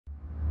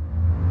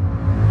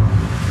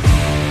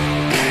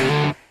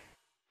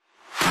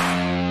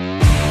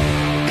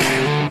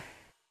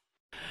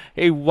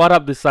Hey, what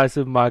up,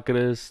 decisive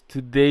marketers?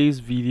 Today's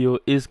video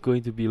is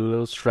going to be a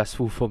little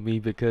stressful for me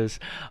because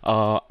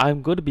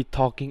I'm going to be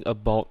talking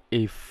about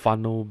a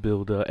funnel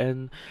builder.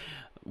 And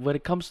when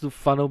it comes to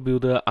funnel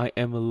builder, I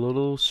am a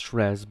little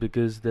stressed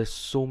because there's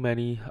so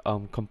many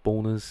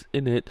components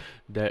in it.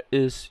 There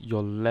is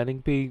your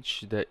landing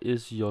page, there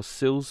is your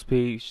sales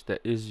page, there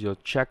is your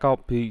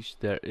checkout page,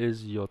 there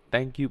is your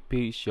thank you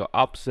page, your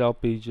upsell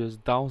pages,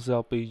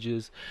 downsell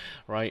pages,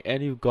 right?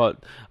 And you've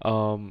got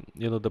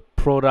the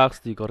products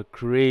that you got to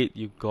create,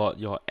 you've got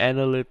your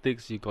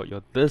analytics, you got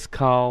your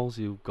discounts,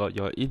 you've got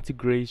your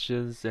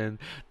integrations, and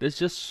there's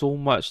just so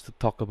much to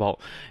talk about.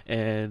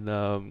 And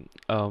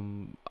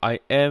I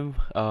am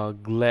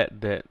glad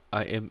that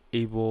I am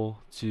able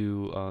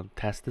to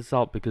test this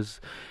out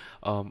because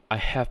I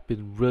have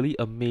been really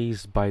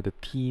amazed by the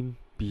team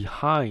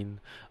behind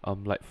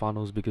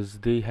Lightfunnels, because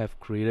they have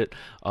created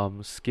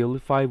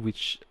Scalify,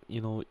 which,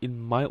 in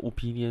my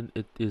opinion,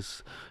 it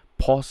is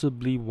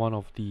possibly one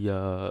of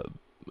the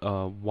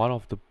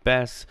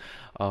best,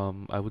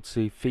 I would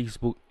say,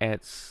 Facebook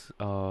ads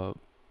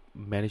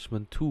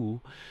management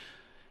tool.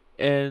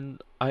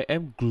 And I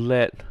am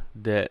glad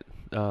that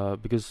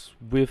because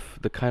with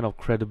the kind of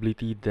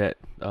credibility that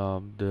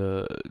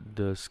the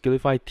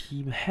Skillify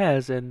team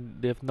has,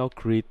 and they have now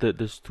created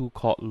this tool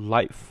called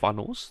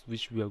Lightfunnels,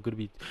 which we are going to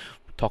be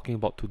talking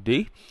about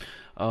today.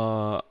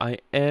 I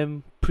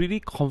am pretty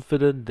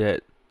confident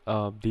that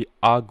they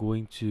are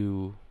going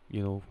to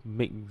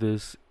make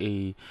this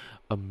a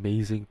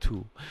amazing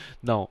tool.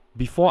 Now,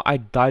 before I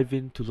dive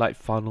into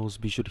Lightfunnels,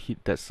 be sure to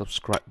hit that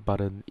subscribe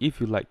button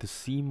if you'd like to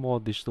see more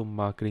digital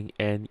marketing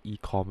and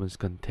e-commerce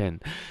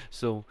content.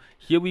 So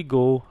here we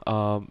go.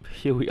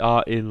 Here we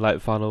are in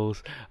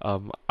Lightfunnels.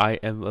 I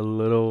am a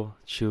little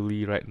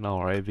chilly right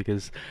now, right?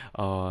 Because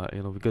we're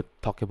gonna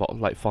talk about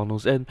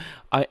Lightfunnels, and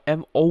I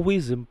am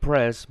always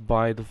impressed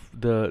by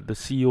the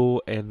CEO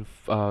and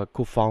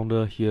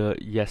co-founder here,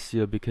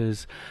 Yesir,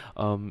 because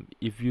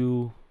if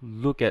you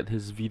look at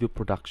his video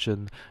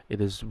production, it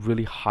is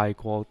really high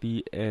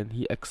quality, and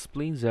he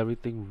explains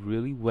everything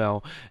really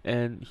well,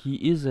 and he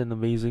is an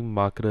amazing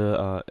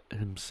marketer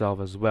himself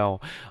as well.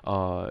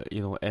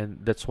 And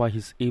that's why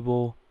he's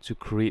able to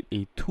create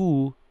a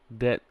tool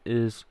that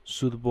is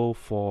suitable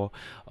for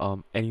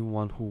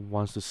anyone who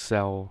wants to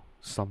sell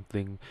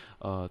something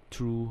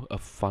through a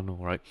funnel,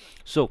 right?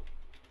 So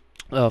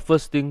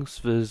first things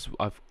first,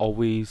 I've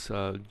always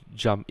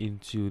jumped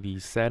into the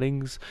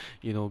settings,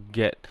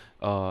 get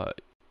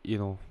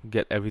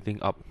get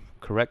everything up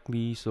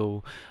correctly.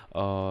 So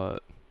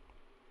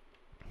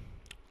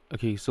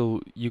okay,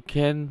 so you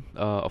can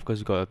of course,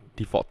 you got a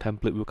default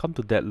template. We'll come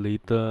to that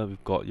later.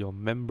 We've got your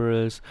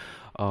members,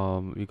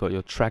 we got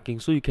your tracking,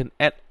 so you can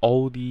add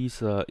all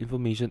these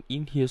information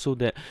in here so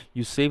that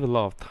you save a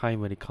lot of time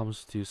when it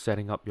comes to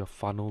setting up your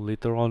funnel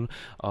later on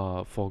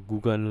for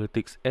Google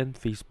Analytics and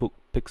Facebook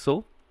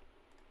Pixel.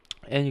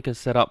 And you can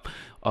set up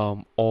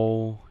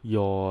all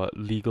your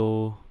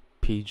legal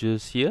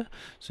pages here.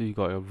 So you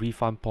got your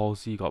refund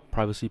policy, you got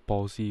privacy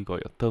policy, you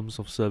got your terms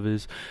of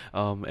service,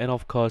 and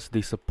of course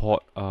they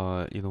support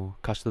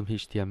custom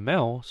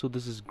HTML. So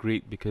this is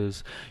great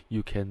because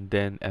you can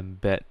then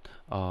embed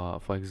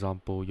for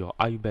example, your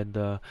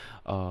iBender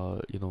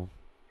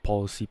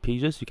policy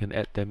pages. You can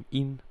add them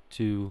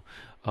into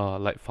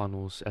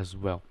Lightfunnels as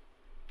well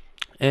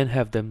and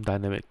have them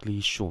dynamically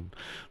shown,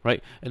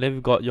 right? And then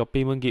we've got your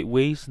payment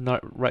gateways.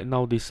 Right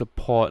now they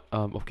support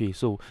okay,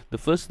 so the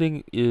first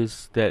thing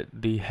is that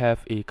they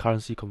have a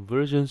currency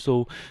conversion.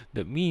 So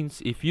that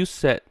means if you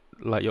set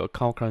like your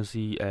account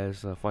currency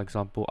as for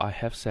example, I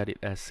have set it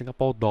as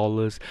Singapore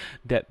dollars,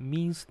 that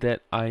means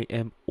that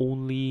I'm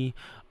only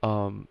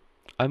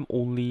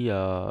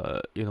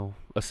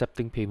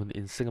accepting payment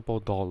in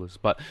Singapore dollars,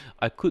 but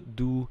I could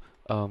do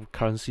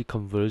currency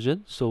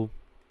conversion. So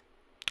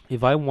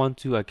if I want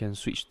to, I can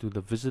switch to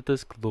the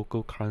visitor's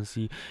local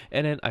currency,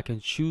 and then I can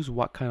choose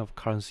what kind of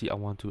currency I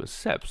want to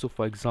accept. So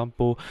for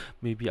example,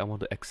 maybe I want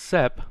to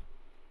accept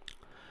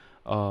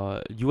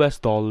US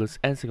dollars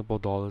and Singapore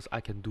dollars.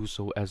 I can do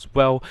so as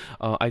well.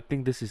 I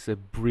think this is a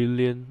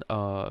brilliant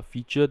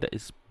feature that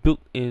is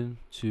built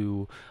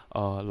into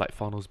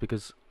Lightfunnels,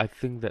 because I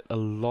think that a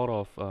lot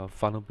of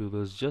funnel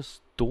builders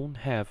just don't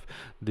have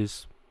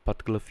this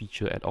particular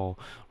feature at all,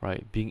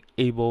 right? Being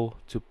able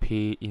to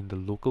pay in the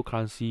local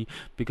currency,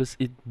 because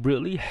it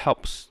really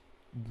helps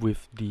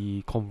with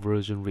the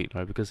conversion rate,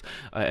 right? Because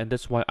and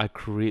that's why I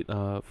create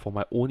for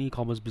my own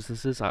e-commerce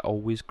businesses, I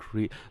always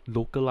create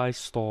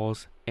localized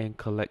stores and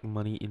collect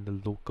money in the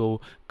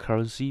local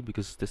currency,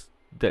 because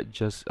that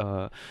just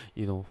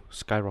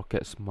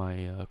skyrockets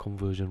my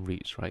conversion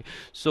rates, right?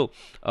 So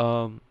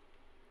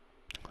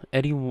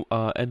and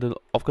then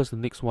of course the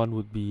next one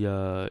would be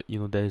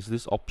there's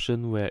this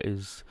option where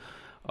is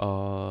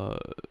uh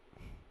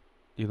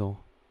you know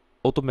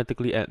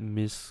automatically add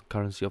miss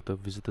currency of the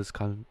visitor's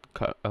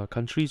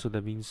country. So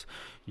that means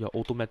you're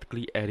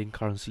automatically adding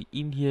currency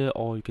in here,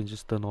 or you can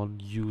just turn on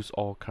use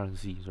all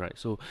currencies, right?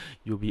 So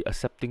you'll be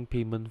accepting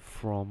payment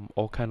from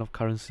all kind of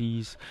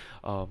currencies.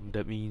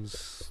 That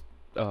means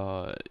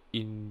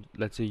in,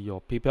 let's say,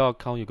 your PayPal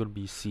account, you're going to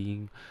be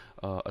seeing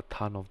a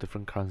ton of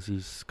different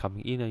currencies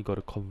coming in, and you got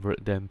to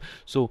convert them.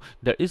 So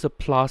there is a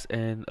plus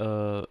and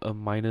a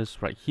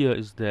minus right here,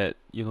 is that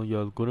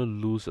you're going to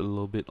lose a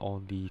little bit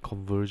on the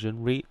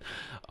conversion rate,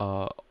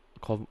 uh,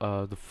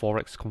 the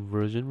forex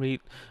conversion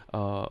rate,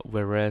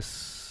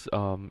 whereas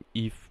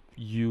if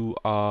you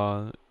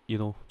are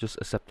just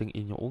accepting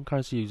in your own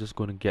currency, you're just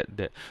going to get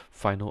that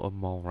final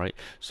amount, right?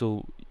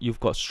 So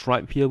you've got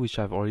Stripe here, which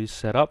I've already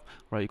set up,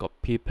 right? You got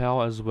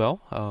PayPal as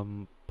well.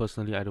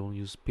 Personally, I don't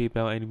use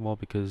PayPal anymore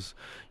because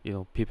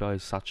PayPal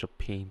is such a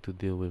pain to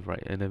deal with,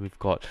 right? And then we've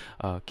got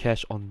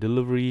cash on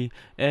delivery,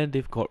 and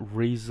they've got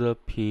Razor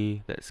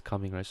Pay that's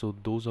coming, right? So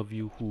those of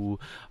you who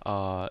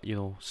are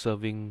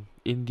serving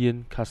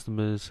Indian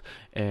customers,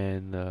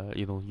 and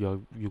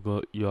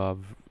you are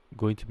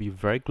going to be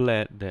very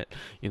glad that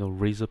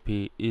Razor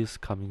Pay is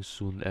coming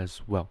soon as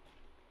well.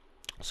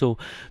 So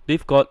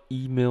they've got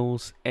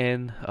emails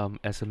and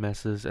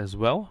SMSs as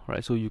well,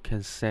 right? So you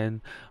can send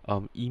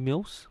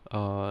emails.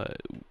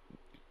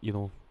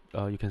 You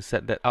can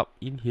set that up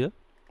in here,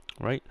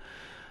 right?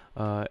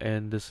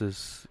 And this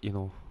is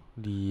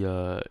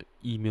the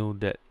email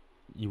that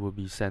you will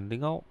be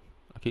sending out.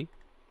 Okay.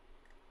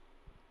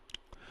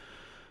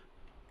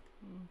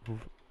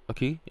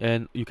 Okay,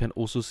 and you can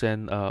also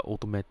send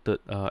automated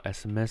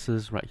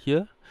SMSs right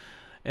here.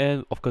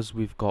 And of course,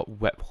 we've got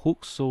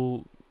webhooks.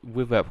 So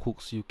with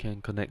webhooks, you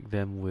can connect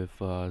them with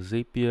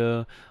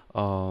Zapier,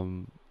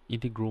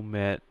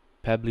 Integromat,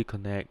 Pabbly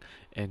Connect,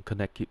 and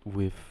connect it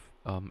with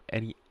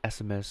any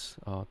SMS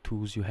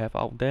tools you have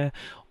out there,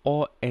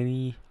 or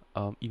any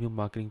email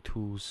marketing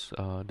tools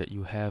that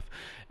you have,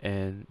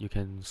 and you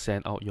can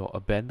send out your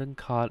abandoned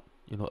cart,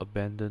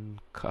 abandoned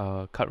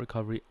card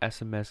recovery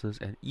SMSs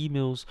and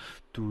emails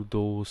through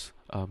those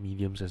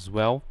mediums as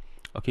well.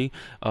 Okay,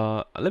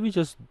 let me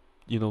just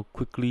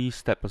quickly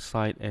step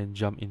aside and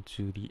jump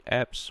into the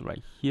apps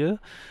right here.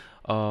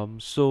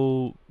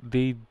 So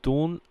they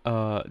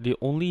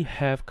only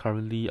have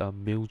currently a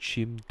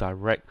MailChimp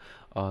direct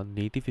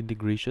native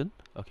integration.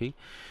 Okay,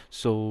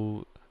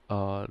 so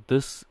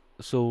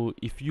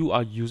if you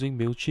are using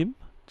MailChimp,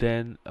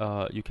 then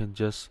you can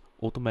just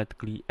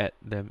automatically add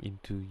them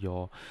into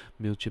your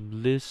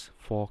MailChimp list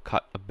for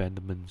cart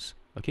abandonments.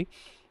 Okay,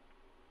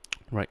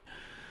 right.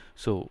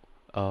 So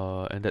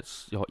and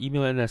that's your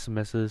email and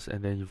SMSs,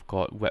 and then you've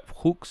got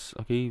webhooks.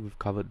 Okay, we've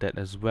covered that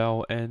as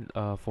well. And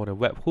for the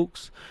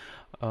webhooks,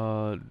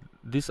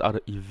 these are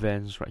the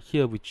events right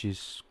here, which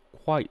is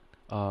quite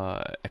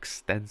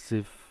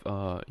extensive,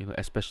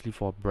 especially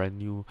for a brand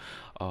new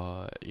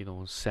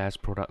SaaS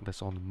product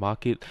that's on the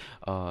market.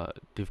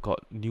 They've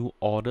got new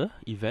order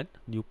event,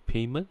 new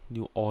payment,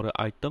 new order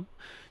item,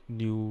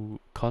 new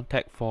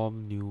contact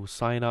form, new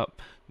sign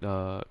up,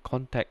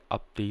 contact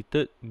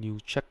updated, new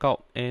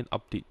checkout, and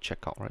update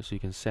checkout, right? So you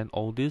can send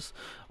all this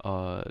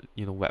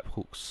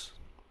webhooks.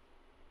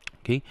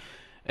 Okay,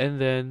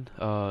 and then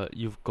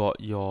you've got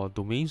your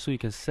domain, so you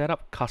can set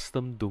up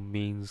custom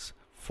domains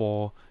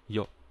for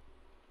your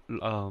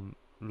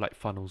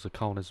Lightfunnels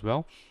account as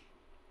well.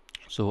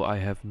 So I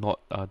have not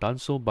done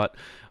so, but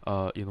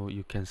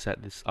you can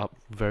set this up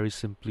very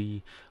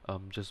simply,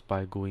 just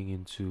by going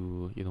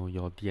into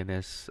your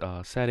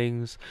DNS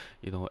settings,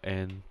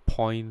 and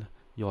point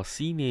your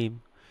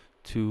CNAME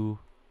to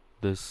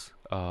this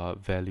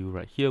value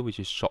right here, which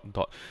is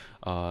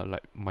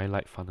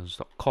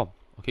shop.mylightfunnels.com.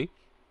 Okay,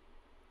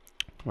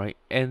 right,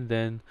 and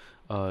then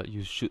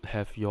you should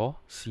have your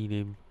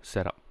CNAME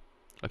set up.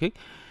 Okay,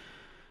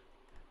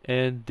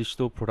 and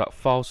digital product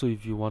file. So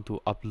if you want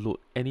to upload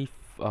any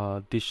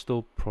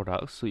digital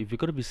products, so if you're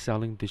going to be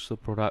selling digital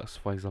products,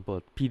 for example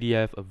a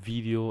PDF, a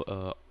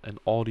video, an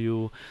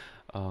audio,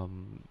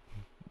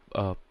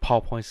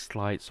 PowerPoint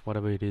slides,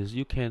 whatever it is,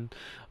 you can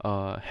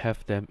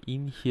have them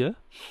in here,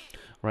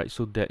 right?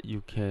 So that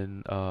you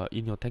can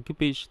in your thank you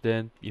page,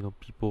 then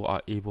people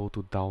are able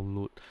to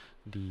download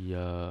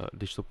the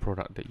digital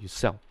product that you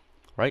sell,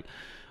 right?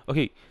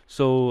 Okay,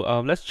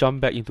 so let's jump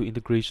back into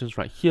integrations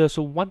right here.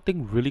 So one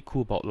thing really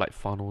cool about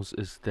Lightfunnels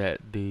is that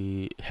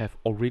they have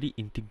already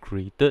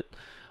integrated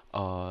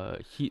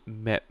heat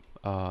map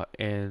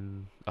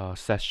and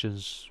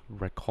sessions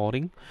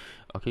recording.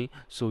 Okay,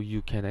 so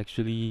you can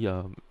actually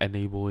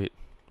enable it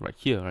right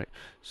here, right?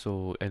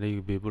 So and then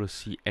you'll be able to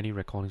see any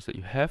recordings that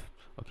you have.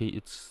 Okay,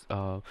 it's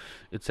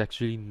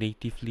actually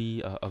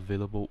natively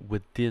available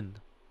within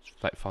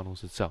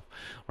Lightfunnels itself,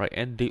 right?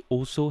 And they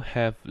also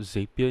have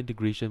Zapier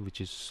integration,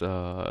 which is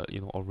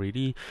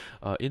already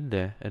in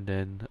there. And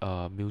then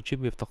MailChimp,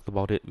 we've talked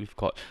about it. We've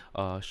got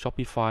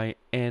Shopify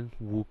and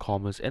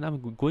WooCommerce, and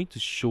I'm going to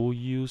show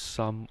you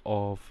some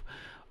of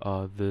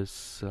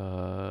this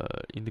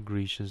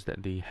integrations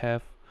that they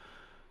have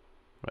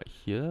right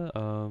here.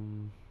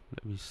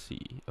 Let me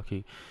see.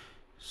 Okay,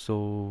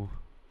 so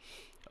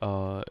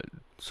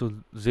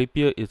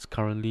Zapier is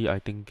currently, I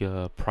think,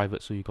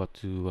 private, so you got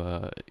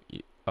to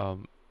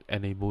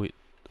enable it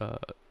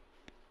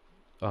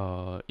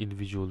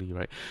individually,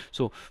 right?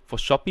 So for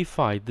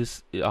Shopify,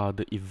 this are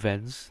the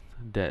events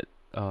that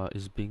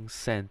is being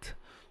sent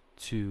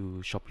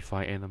to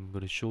Shopify, and I'm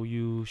going to show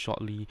you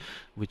shortly,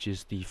 which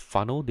is the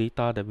funnel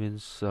data. That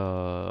means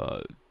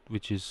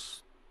which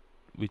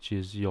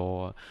is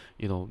your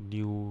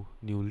new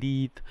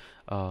lead,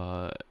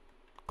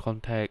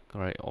 contact,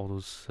 right, all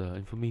those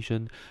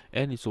information,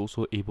 and it's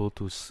also able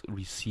to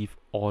receive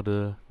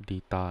order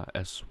data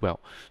as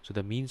well. So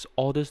that means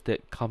orders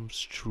that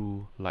comes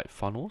through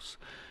Lightfunnels,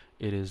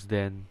 it is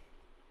then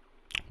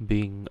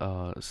being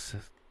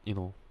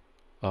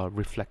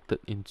reflected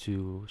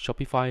into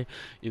Shopify.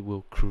 It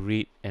will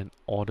create an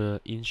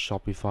order in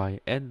Shopify,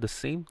 and the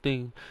same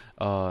thing,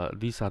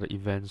 these are the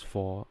events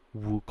for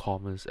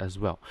WooCommerce as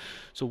well.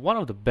 So one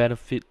of the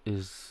benefit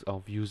is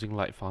of using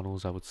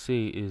Lightfunnels, I would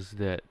say, is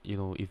that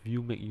if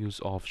you make use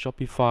of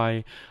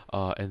Shopify,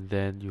 and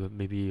then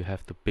you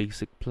have the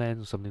basic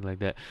plan or something like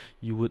that,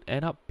 you would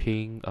end up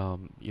paying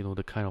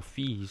the kind of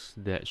fees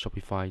that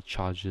Shopify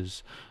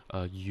charges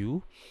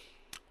you,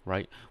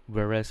 right?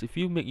 Whereas if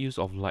you make use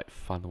of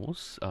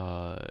Lightfunnels,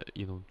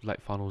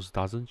 Lightfunnels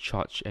doesn't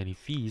charge any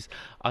fees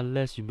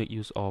unless you make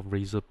use of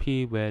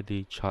Razorpay, where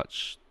they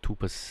charge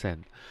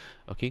 2%.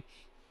 Okay,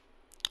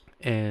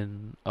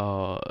 and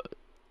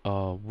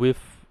with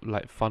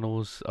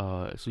Lightfunnels,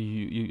 so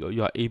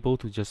you are able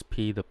to just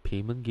pay the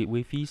payment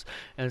gateway fees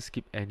and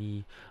skip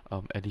any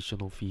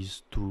additional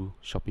fees through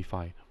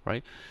Shopify,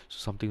 right? So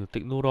something to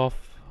take note of,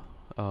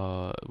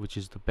 which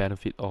is the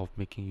benefit of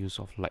making use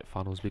of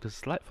Lightfunnels,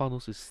 because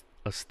Lightfunnels is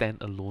a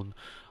standalone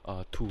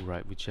tool,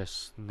 right, which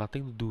has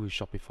nothing to do with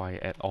Shopify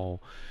at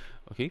all.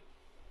 Okay,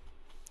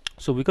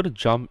 so we're gonna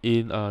jump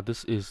in.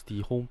 This is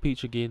the home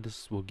page again.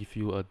 This will give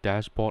you a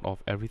dashboard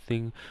of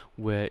everything,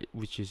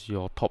 which is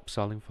your top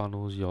selling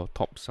funnels, your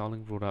top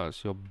selling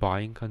products, your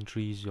buying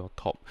countries, your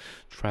top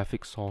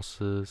traffic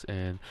sources,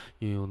 and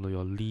your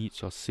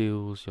leads, your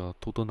sales, your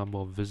total number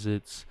of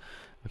visits.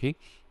 Okay,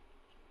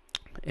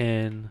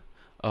 and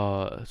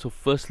so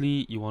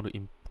firstly, you want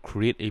to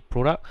create a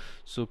product.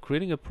 So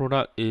creating a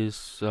product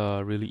is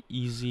really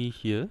easy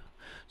here.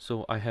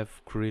 So I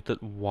have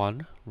created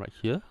one right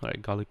here,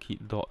 right? Garlic Kit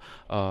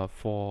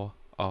for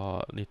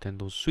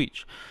Nintendo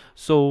Switch.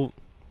 So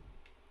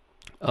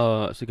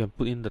so you can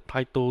put in the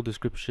title,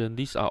 description.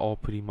 These are all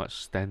pretty much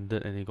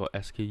standard, and they got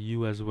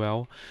SKU as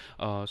well.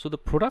 So the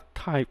product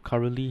type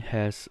currently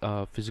has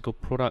physical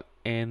product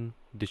and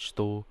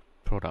digital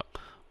product,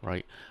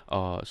 right?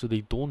 So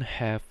they don't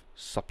have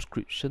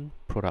subscription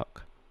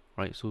product,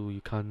 right? So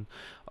you can't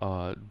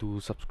do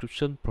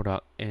subscription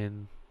product,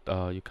 and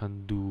you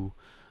can't do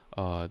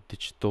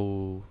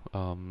digital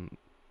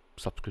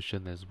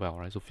subscription as well,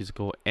 right? So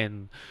physical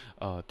and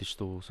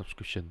digital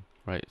subscription,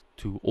 right?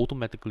 To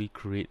automatically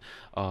create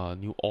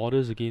new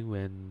orders again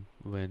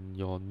when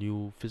your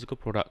new physical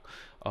product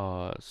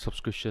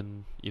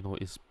subscription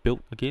is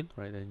built again,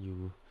 right? Then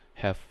you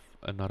have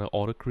another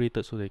order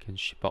created so they can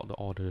ship out the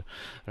order,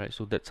 right?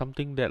 So that's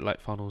something that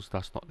Lightfunnels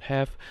does not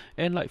have.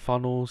 And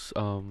Lightfunnels,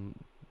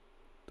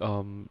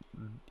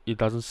 it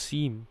doesn't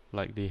seem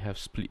like they have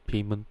split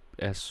payment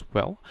as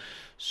well.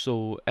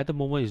 So at the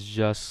moment, it's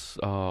just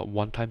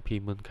one-time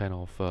payment kind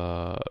of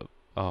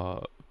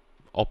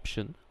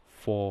option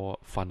for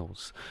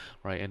funnels,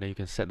 right? And then you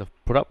can set the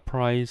product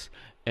price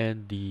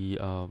and the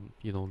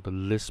the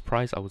list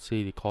price. I would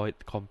say they call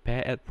it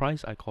compare ad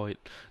price. I call it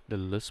the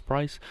list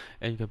price,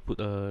 and you can put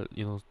a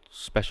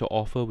special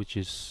offer, which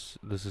is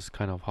this is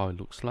kind of how it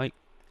looks like.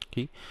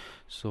 Okay,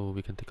 so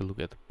we can take a look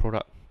at the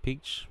product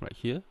page right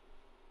here.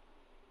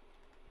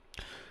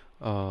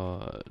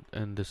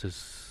 And this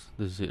is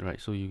it, right?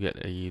 So you get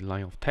a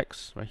line of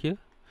text right here.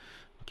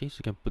 Okay, so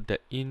you can put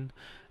that in,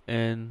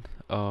 and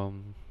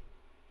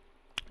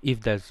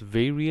if there's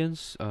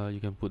variants, you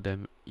can put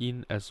them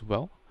in as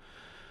well.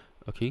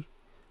 Okay,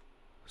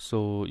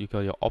 so you got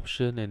your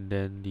option, and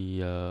then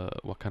the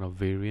what kind of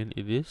variant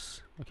it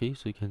is. Okay,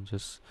 so you can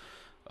just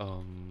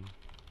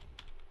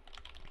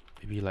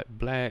maybe like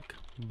black,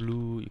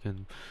 blue, you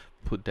can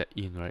put that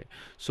in, right?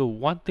 So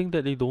one thing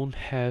that they don't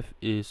have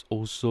is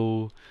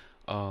also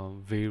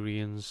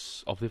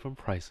variants of different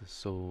prices.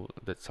 So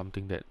that's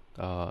something that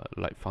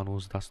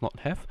Lightfunnels does not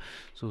have.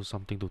 So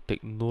something to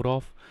take note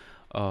of.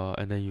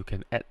 And then you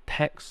can add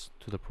tags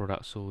to the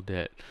product so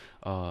that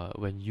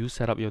when you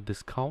set up your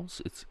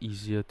discounts, it's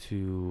easier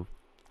to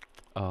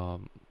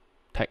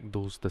tag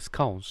those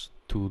discounts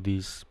to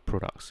these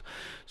products.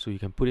 So you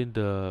can put in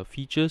the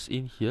features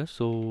in here.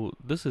 So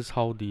this is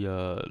how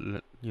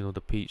the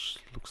the page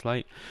looks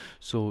like.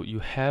 So you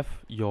have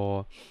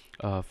your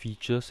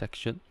feature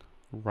section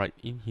right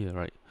in here,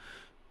 right?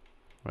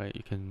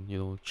 You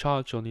can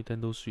charge your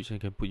Nintendo Switch, and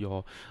you can put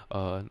your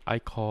an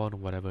icon or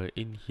whatever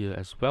in here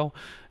as well.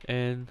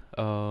 And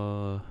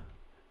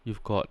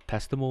you've got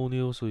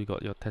testimonial, so you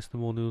got your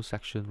testimonial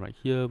section right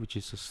here, which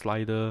is a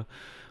slider,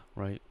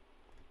 right?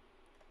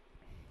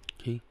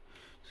 Okay,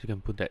 so you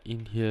can put that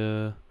in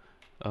here,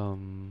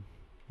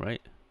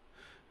 right?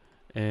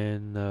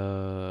 And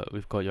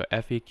we've got your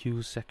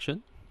FAQ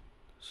section.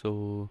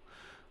 So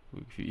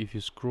if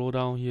you scroll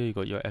down here, you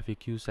got your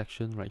FAQ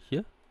section right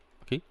here.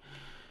 Okay,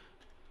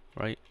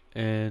 right?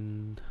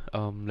 And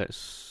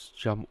let's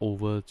jump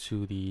over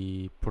to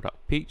the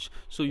product page.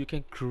 So you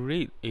can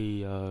create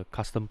a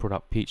custom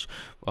product page,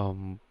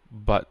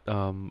 but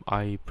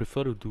I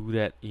prefer to do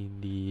that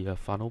in the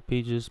funnel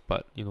pages.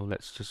 But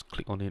let's just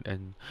click on it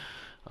and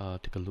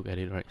take a look at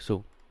it, right?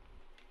 So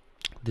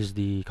this is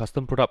the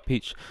custom product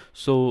page.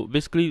 So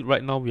basically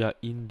right now we are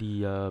in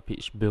the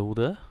page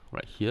builder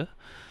right here.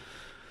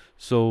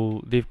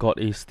 So they've got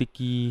a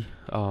sticky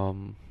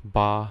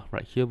bar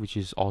right here, which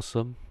is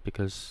awesome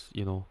because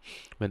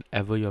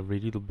whenever you're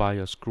ready to buy,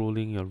 you're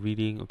scrolling, you're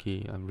reading,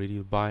 okay, I'm ready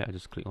to buy, I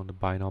just click on the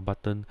buy now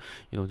button,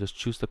 just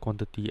choose the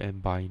quantity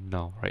and buy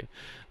now, right?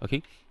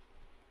 Okay,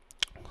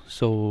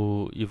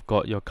 so you've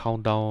got your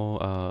countdown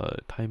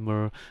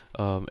timer,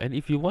 and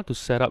if you want to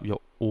set up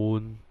your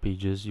own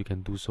pages, you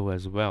can do so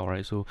as well,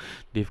 right? So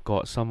they've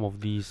got some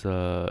of these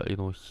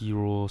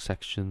hero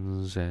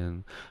sections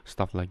and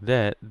stuff like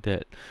that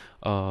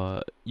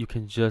you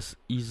can just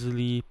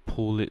easily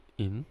pull it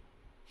in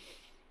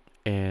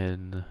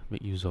and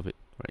make use of it,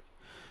 right?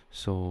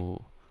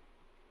 So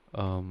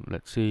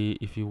let's say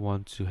if you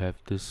want to have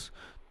this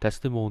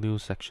testimonial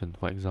section,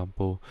 for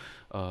example,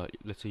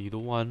 let's say you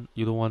don't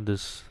want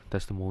this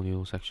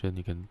testimonial section,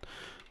 you can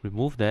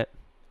remove that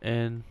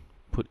and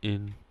put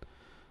in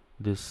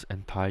this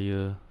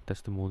entire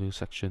testimonial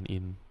section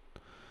in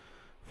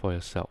for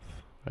yourself,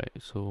 right?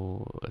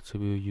 So let's say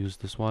we'll use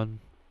this one,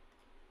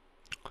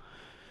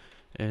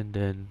 and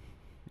then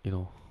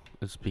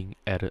it's being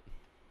added,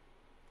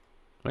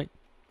 right?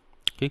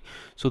 Okay,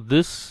 so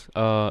this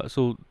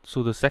so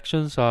the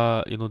sections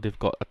are, they've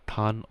got a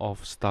ton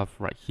of stuff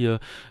right here.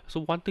 So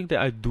one thing that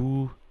I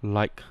do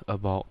like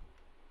about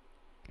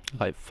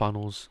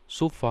Lightfunnels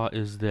so far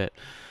is that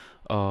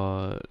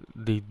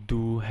they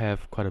do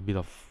have quite a bit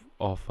of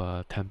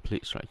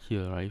templates right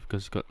here, right?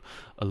 Because you've got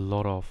a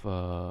lot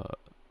of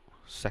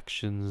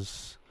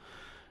sections,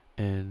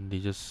 and they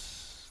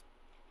just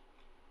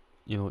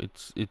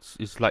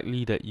it's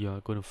likely that you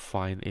are going to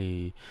find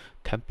a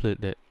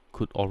template that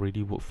could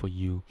already work for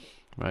you,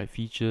 right?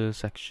 Feature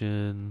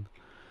section,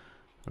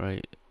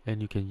 right?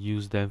 And you can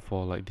use them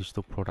for like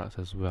digital products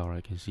as well, right?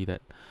 You can see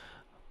that,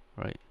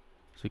 right?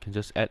 So you can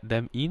just add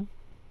them in,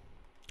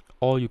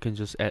 or you can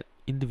just add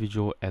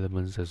individual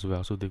elements as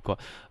well. So they've got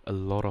a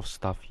lot of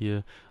stuff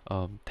here: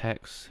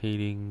 text,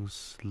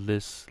 headings,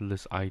 list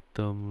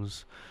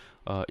items,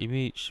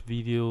 image,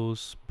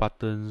 videos,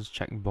 buttons,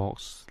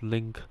 checkbox,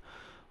 link.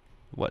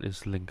 What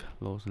is link?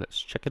 Let's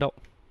check it out.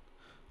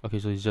 Okay,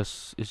 so it's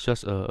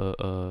just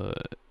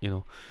a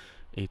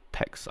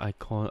text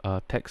icon,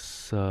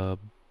 text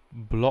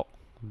block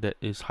that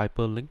is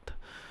hyperlinked,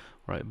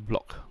 right?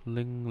 Block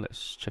link.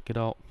 Let's check it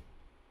out.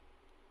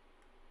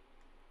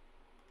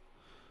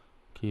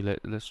 Okay,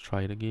 let's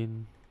try it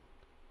again.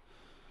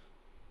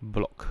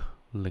 Block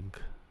link.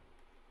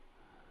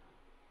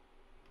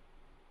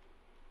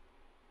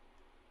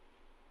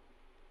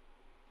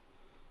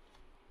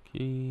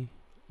 Okay,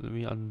 let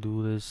me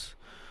undo this.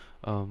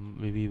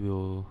 Maybe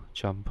we'll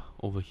jump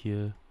over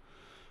here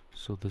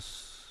so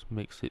this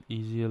makes it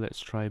easier. Let's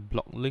try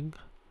block link.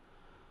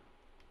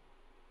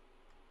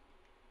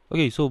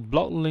 Okay, so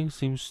block link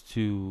seems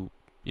to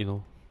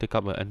take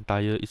up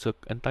it's an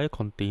entire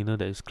container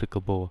that is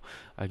clickable,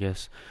 I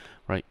guess,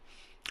 right?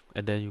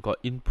 And then you got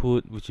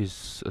input, which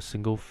is a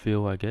single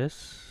field, I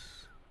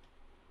guess,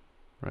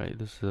 right?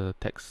 This is a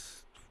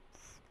text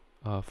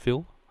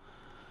field.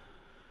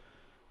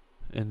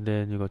 And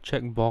then you got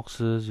check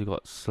boxes, you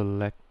got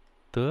selector.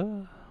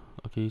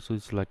 Okay, so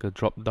it's like a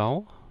drop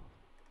down.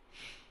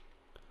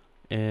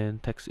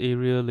 And text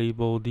area,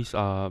 label, these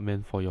are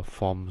meant for your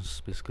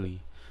forms,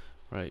 basically,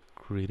 right?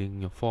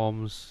 Creating your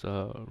forms.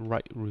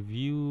 Write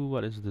review,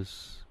 what is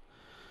this?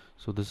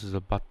 So this is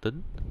a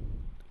button,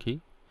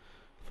 okay,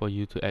 for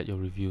you to add your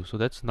review. So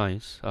that's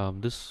nice.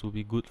 This will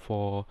be good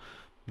for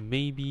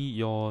maybe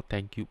your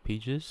thank you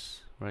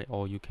pages, right?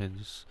 Or you can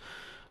just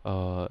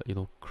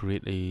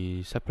create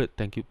a separate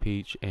thank you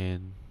page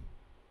and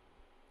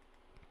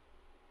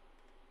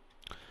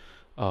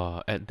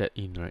add that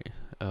in, right?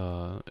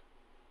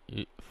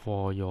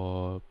 For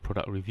your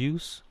product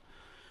reviews,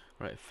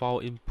 right? File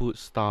input,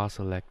 star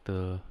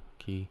selector,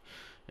 okay,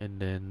 and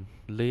then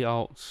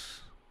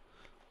layouts,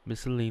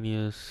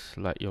 miscellaneous,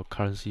 like your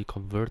currency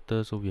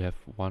converter. So we have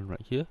one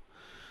right here,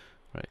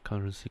 right?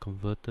 Currency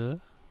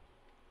converter,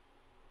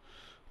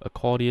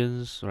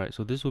 accordions, right?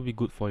 So this will be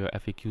good for your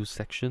FAQ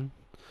section,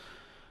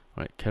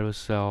 right?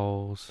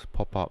 Carousels,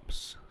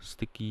 pop-ups,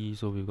 sticky.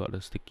 So we've got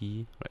the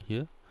sticky right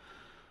here.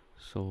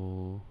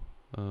 So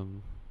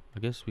I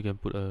guess we can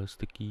put a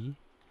sticky.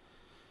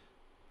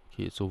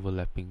 Okay, it's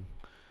overlapping,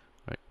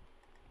 right?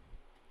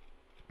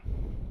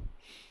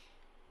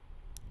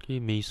 Okay,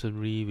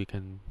 masonry, we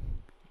can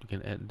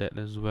add that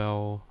as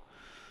well.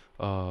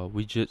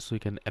 Widgets, so you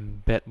can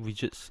embed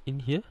widgets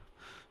in here.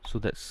 So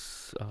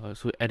that's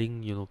so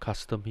adding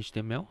custom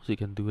HTML, so you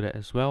can do that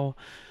as well,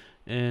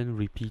 and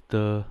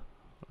repeater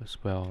as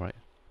well, right?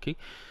 Okay,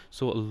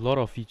 so a lot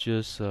of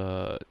features,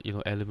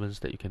 elements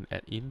that you can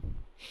add in.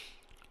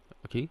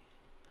 Okay,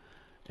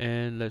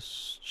 And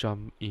let's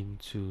jump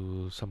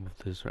into some of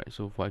this, right?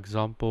 So for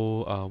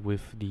example,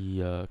 with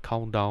the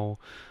countdown,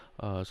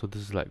 so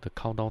this is like the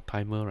countdown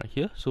timer right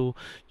here. So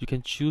you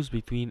can choose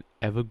between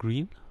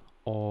evergreen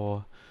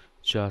or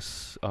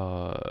just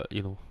a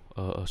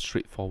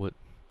straightforward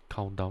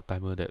countdown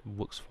timer that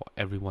works for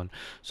everyone.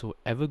 So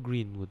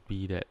evergreen would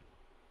be that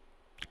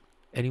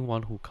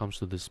anyone who comes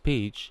to this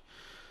page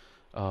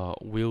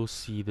will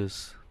see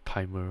this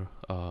timer,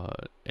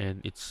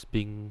 and it's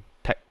being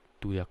tagged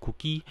to their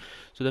cookie.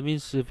 So that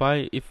means if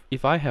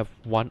I have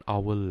 1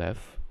 hour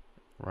left,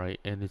 right,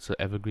 and it's an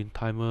evergreen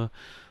timer,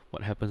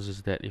 what happens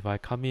is that if I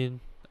come in,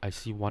 I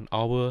see 1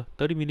 hour,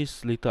 30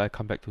 minutes later I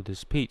come back to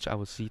this page, I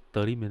will see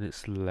 30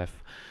 minutes left,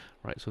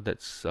 right? So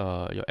that's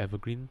your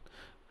evergreen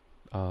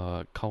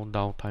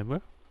countdown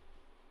timer.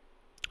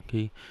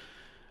 Okay,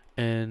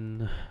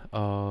 and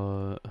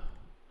uh,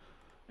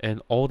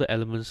 and all the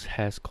elements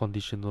has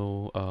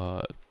conditional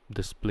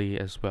display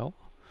as well.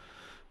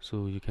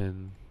 So you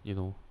can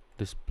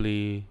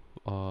display,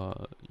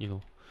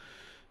 you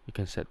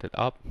can set that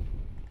up.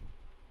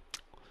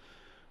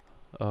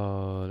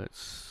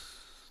 Let's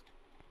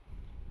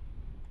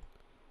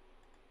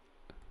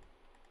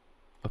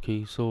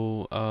Okay,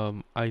 so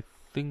I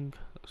think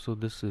so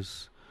this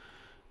is,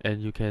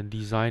 and you can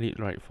design it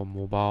right for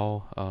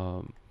mobile,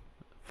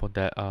 for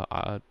that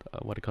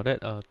what do you call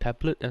that,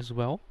 tablet as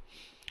well.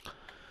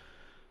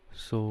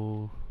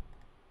 So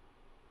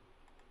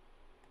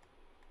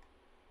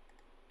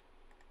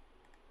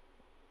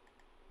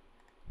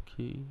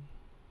okay,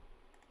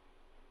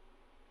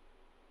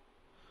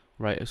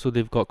 right, so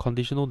they've got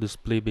conditional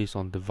display based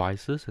on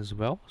devices as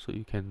well, so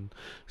you can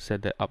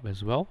set that up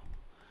as well.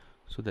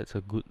 So that's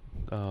a good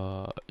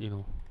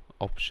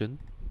option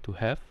to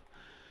have.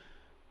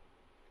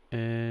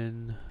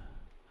 And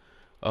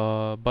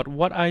but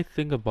what I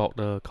think about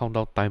the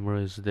countdown timer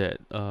is that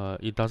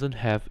it doesn't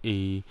have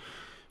a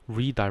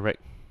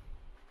redirect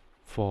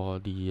for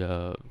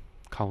the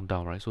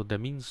countdown, right? So that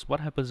means what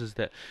happens is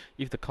that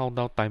if the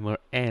countdown timer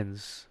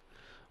ends,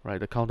 right,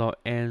 the countdown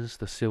ends,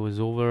 the sale is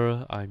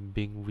over, I'm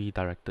being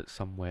redirected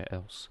somewhere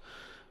else,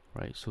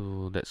 right?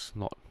 So that's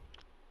not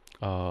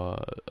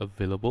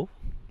available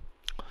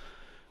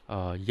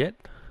yet.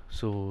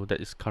 So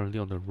that is currently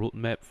on the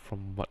roadmap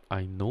from what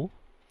I know,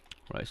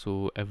 right?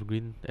 So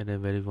evergreen, and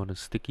then where you want a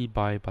sticky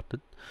buy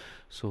button.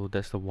 So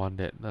that's the one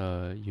that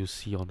you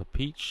see on the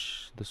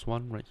page. This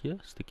one right here,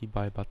 sticky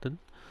buy button,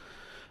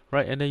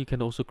 right? And then you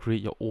can also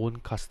create your own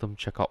custom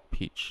checkout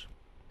page.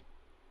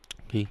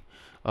 Okay,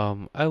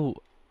 I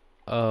will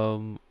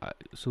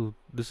so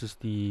this is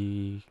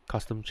the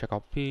custom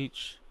checkout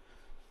page.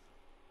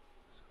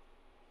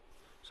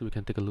 So we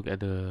can take a look at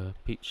the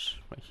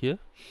page right here.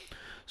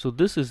 So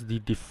this is the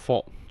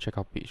default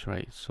checkout page,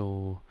 right?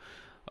 So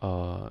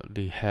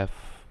they have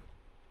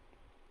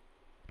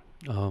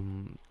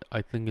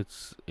I think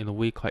it's in a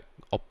way quite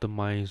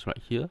optimized right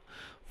here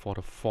for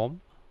the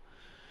form,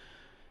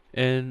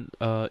 and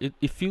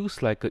it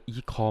feels like a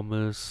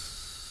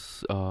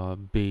e-commerce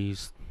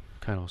based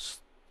kind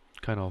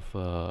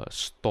of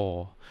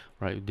store,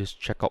 right? This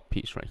checkout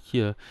page right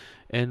here,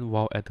 and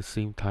while at the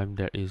same time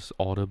there is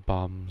order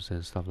bumps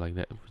and stuff like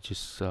that, which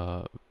is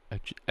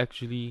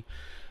actually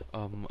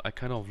I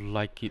kind of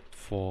like it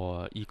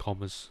for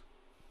e-commerce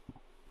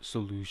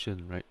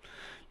solution, right?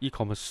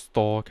 E-commerce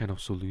store kind of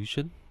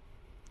solution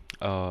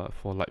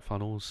for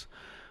Lightfunnels.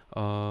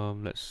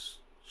 Let's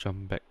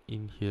jump back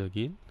in here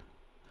again,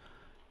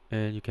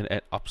 and you can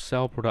add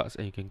upsell products,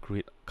 and you can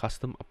create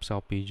custom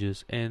upsell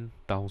pages and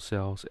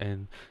downsells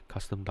and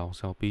custom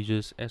downsell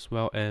pages, as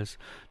well as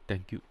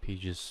thank you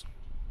pages.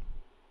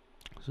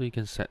 So you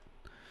can set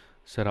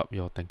up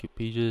your thank you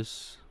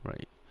pages,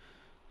 right?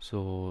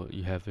 So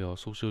you have your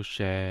social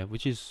share,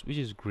 which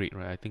is great,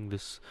 right? I think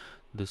this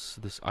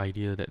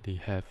idea that they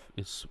have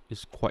is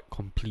quite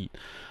complete.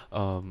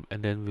 And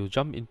then we'll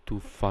jump into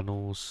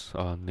funnels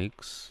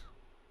next.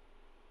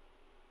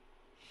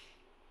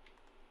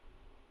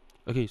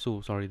 Okay, so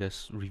sorry,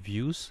 there's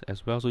reviews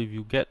as well. So if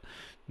you get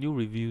new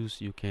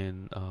reviews, you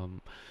can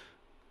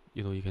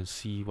you can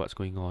see what's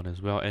going on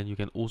as well, and you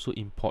can also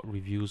import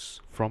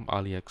reviews from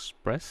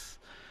AliExpress.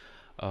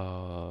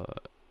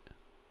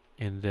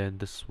 And then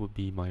this would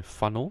be my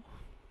funnel.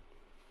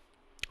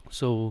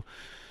 So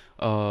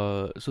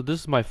so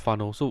this is my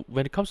funnel. So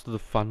when it comes to the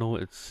funnel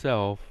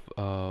itself,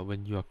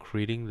 when you are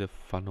creating the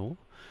funnel,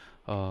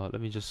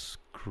 let me just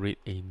create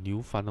a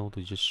new funnel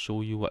to just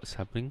show you what's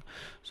happening.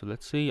 So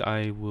let's say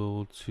I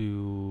will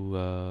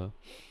to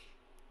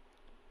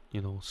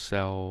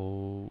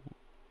sell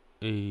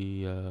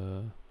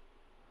a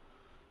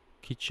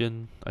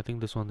kitchen. I think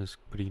this one is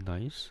pretty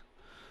nice.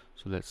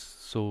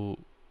 So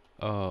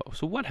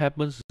what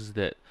happens is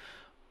that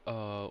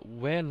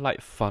where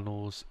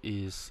Lightfunnels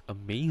is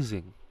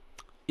amazing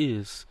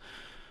is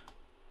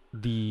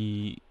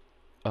the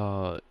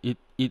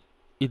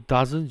it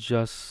doesn't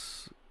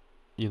just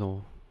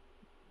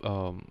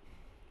um,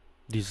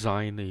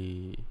 design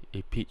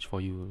a page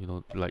for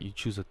you, like you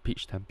choose a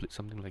page template,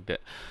 something like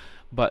that,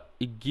 but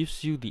it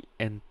gives you the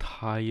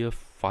entire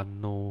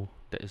funnel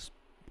that is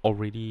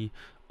already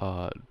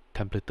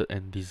templated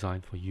and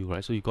designed for you,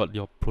 right? So you got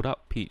your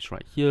product page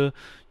right here,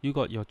 you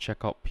got your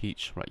checkout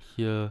page right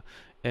here,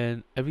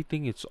 and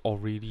everything is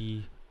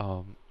already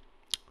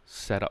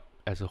set up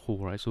as a whole,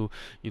 right? So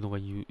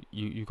when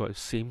you got the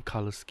same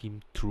color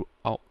scheme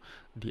throughout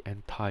the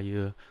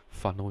entire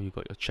funnel. You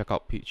got your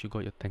checkout page, you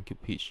got your thank you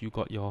page, you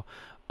got your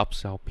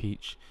upsell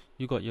page,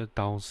 you got your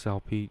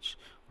downsell page,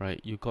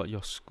 right? You got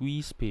your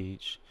squeeze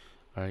page,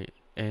 right?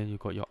 And you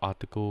got your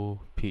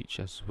article page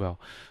as well.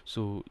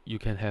 So you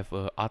can have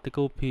a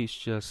article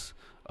page just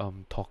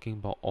talking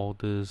about all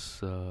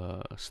this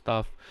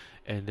stuff,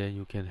 and then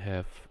you can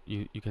have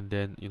you can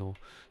then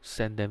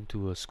send them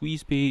to a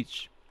squeeze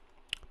page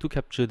to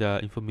capture their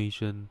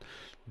information,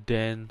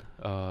 then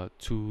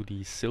to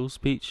the sales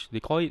page. They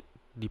call it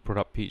the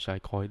product page, I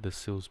call it the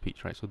sales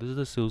page, right? So this is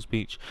the sales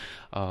page,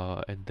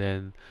 and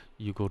then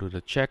you go to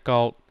the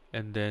checkout,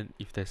 and then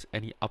if there's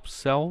any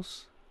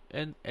upsells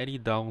and any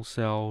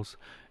downsells,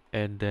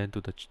 and then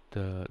to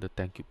the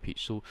thank you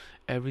page. So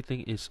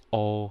everything is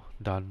all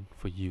done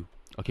for you.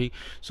 Okay,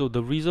 so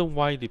the reason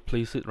why they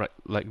place it right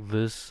like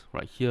this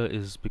right here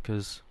is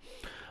because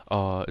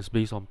it's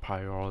based on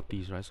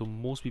priorities, right? So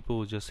most people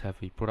will just have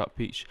a product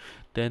page,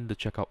 then the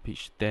checkout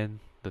page, then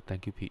the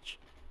thank you page.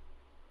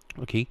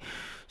 Okay,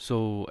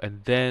 so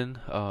and then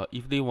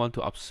if they want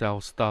to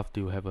upsell stuff, they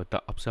will have a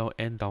upsell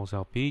and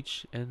downsell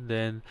page. And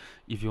then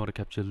if you want to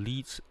capture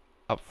leads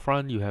up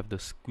front, you have the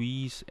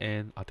squeeze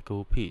and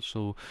article page.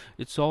 So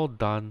it's all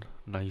done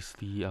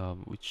nicely,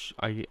 which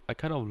I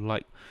kind of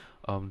like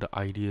the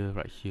idea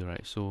right here,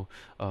 right? So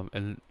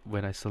and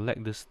when I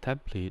select this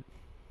template,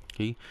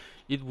 okay,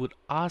 it would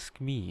ask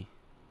me,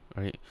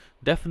 right?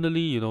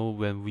 Definitely,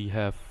 when we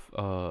have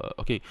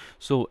okay,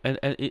 so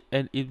it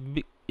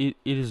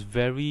is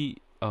very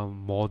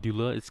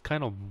modular. It's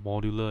kind of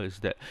modular. Is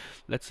that,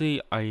 let's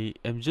say I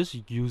am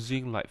just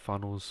using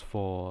Lightfunnels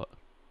for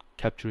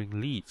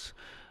capturing leads,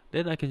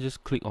 then I can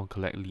just click on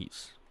collect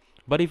leads.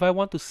 But if I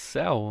want to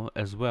sell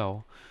as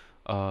well,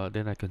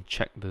 then I can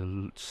check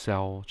the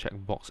sell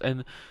checkbox.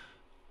 And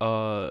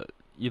uh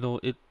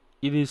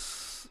it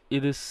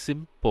is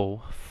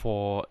simple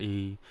for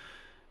a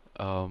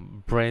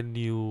brand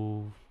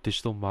new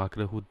digital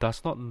marketer who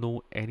does not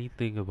know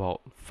anything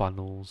about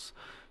funnels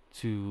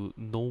to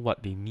know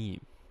what they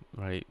need,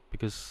 right?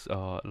 Because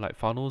like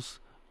funnels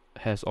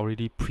has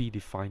already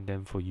predefined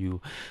them for you.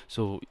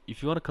 So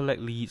if you want to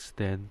collect leads,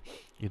 then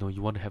you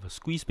want to have a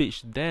squeeze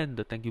page, then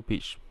the thank you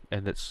page,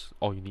 and that's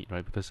all you need,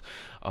 right? Because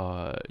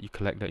you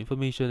collect the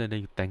information and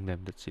then you thank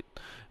them. That's it.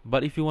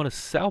 But if you want to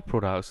sell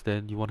products,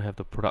 then you want to have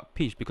the product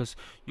page, because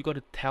you got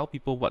to tell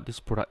people what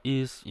this product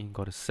is. You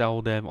got to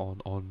sell them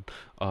on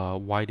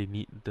why they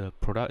need the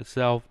product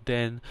itself.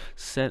 Then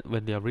send,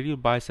 when they are ready to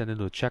buy, send them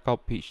to the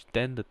checkout page,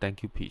 then the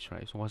thank you page,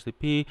 right? So once they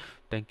pay,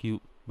 thank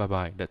you, bye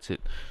bye, that's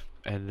it.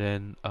 And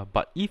then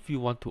but if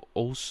you want to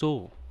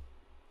also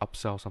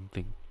upsell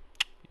something,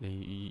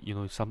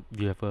 you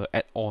have a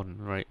add-on,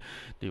 right,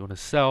 that you want to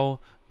sell,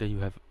 then you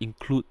have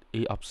include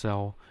a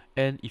upsell.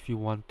 And if you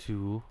want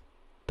to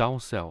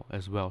downsell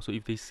as well, so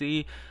if they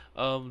say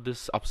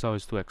this upsell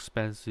is too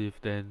expensive,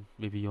 then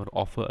maybe you want to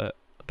offer a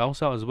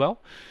downsell as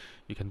well,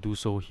 you can do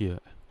so here,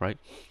 right?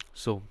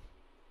 So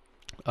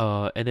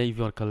and then if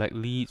you want to collect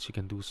leads, you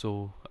can do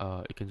so.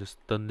 You can just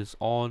turn this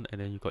on,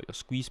 and then you got your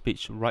squeeze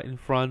page right in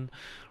front,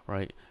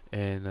 right?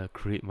 And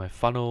create my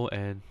funnel,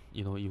 and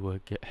you will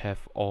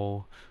have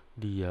all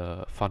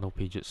the funnel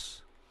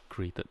pages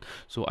created.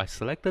 So I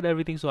selected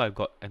everything. So I've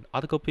got an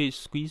article page,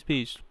 squeeze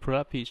page,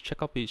 product page,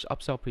 checkout page,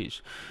 upsell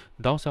page,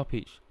 downsell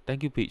page,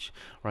 thank you page,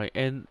 right?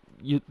 And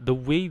the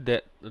way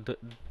that the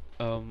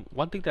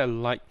one thing that I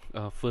like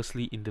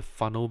firstly in the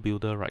funnel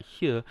builder right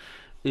here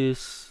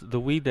is the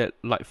way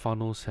that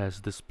Lightfunnels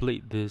has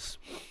displayed this,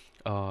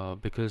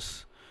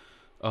 because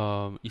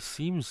it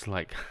seems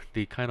like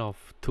they kind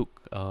of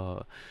took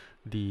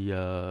the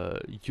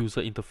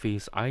user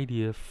interface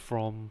idea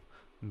from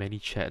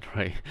ManyChat,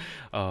 right?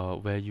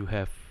 Where you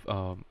have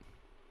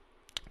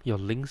your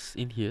links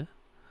in here,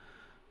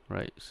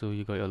 right? So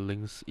you got your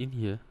links in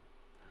here,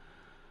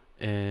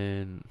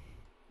 and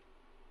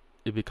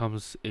it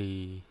becomes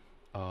a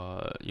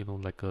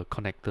like a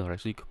connector, right?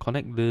 So you could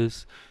connect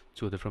this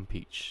to a different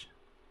page,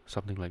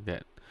 something like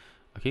that.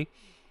 Okay,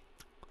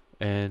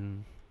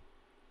 and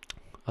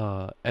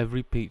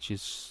every page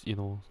is,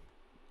 you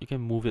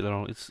can move it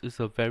around. It's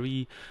a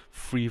very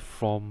free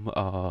form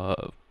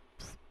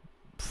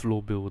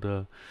flow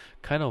builder,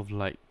 kind of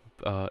like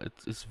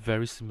it's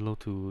very similar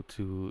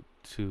to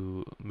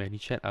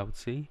ManyChat, I would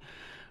say,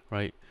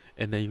 right?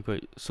 And then you've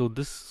got, so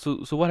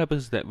what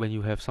happens is that when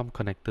you have some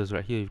connectors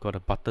right here, you've got a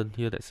button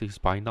here that says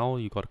buy now.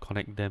 You got to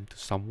connect them to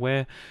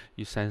somewhere.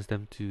 You send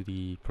them to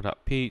the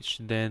product page,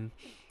 then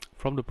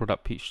from the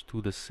product page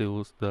to the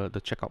sales, the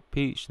checkout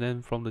page,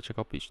 then from the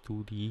checkout page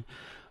to the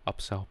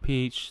upsell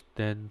page.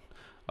 Then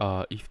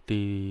if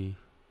they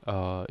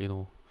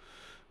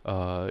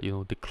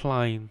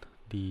decline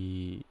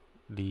the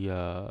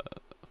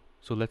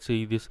So let's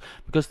say this,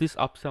 because this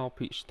upsell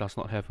page does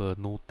not have a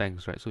no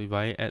thanks, right? So if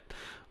I add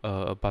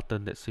a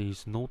button that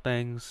says no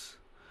thanks,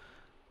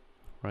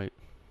 right?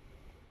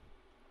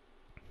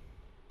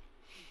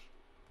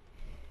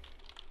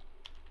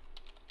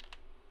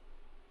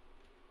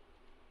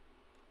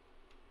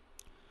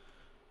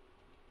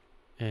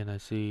 And I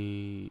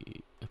say,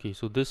 okay,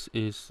 so this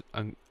is,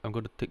 I'm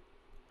going to take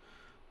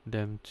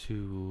them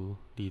to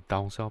the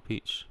downsell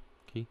page.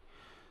 Okay.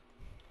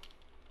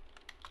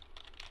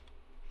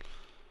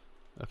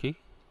 Okay.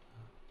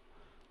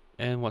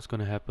 And what's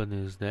going to happen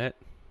is that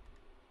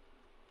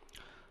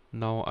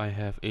now I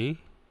have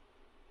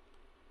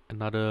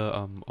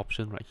another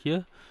option right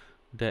here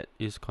that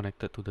is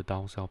connected to the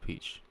downsell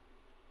page,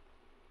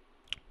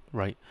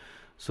 right?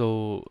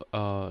 So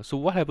so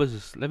what happens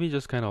is, let me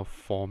just kind of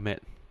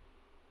format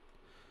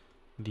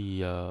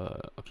the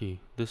okay,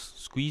 this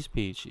squeeze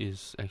page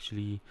is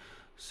actually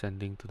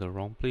sending to the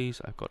wrong place.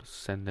 I've got to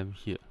send them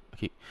here.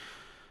 Okay,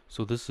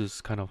 so this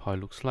is kind of how it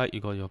looks like. You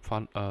got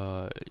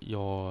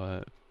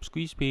your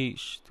squeeze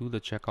page to the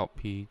checkout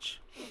page,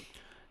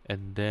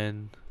 and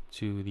then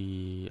to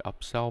the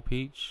upsell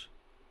page,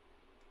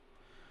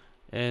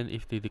 and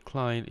if they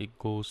decline, it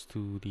goes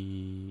to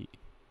the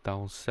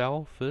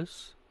downsell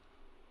first.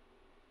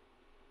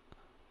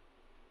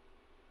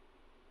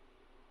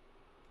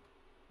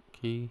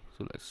 Okay,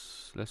 so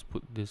let's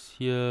put this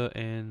here,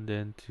 and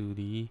then to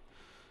the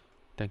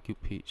thank you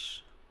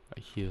page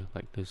right here,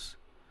 like this.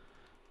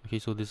 Okay,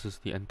 so this is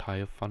the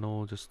entire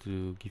funnel, just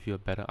to give you a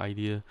better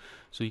idea.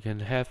 So you can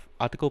have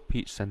article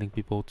page sending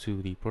people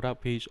to the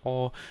product page,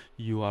 or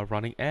you are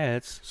running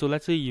ads. So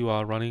let's say you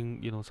are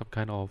running, you know, some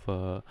kind of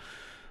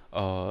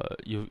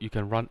you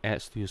can run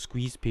ads to your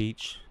squeeze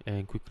page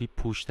and quickly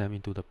push them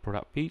into the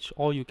product page,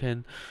 or you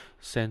can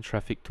send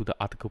traffic to the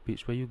article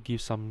page where you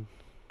give some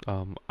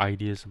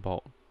ideas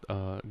about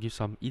give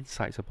some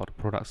insights about the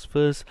products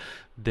first,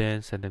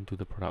 then send them to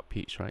the product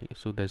page, right?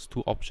 So there's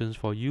two options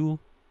for you,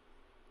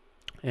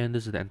 and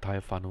this is the entire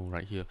funnel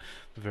right here,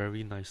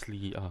 very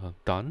nicely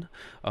done.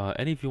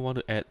 And if you want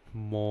to add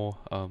more,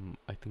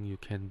 I think you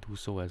can do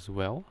so as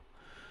well,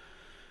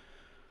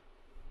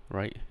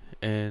 right?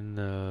 And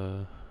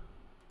okay,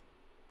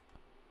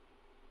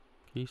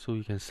 so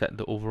you can set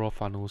the overall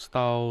funnel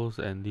styles,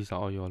 and these are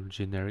all your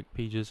generic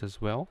pages as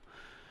well,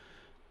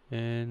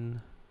 and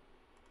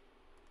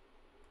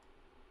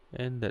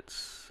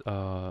that's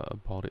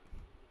about it.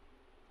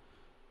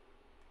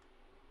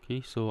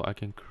 Okay, so I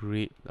can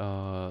create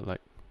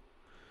like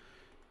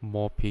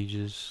more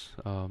pages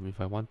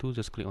if I want to.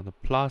 Just click on the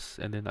plus,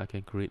 and then I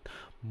can create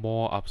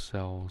more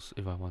upsells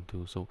if I want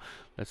to. So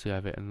let's say I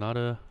have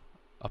another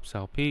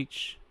upsell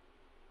page,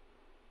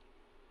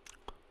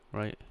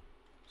 right?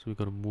 So we're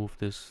gonna move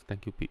this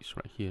thank you page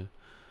right here.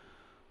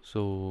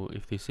 So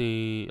if they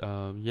say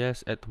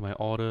yes, add to my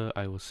order,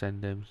 I will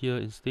send them here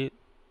instead.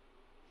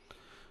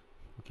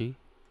 Okay,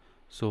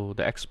 so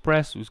the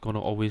express is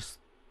gonna always,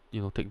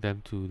 you know, take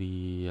them to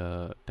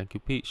the thank you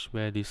page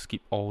where they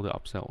skip all the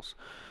upsells,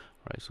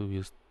 right? So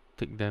we'll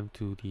take them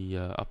to the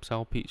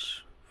upsell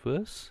page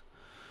first.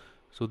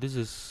 So this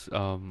is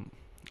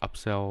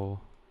upsell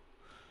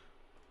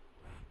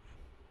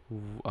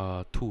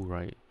 2,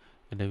 right?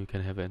 And then we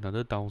can have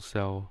another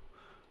downsell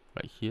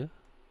right here.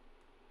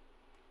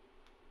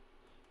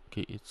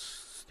 Okay, it's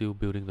still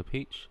building the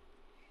page.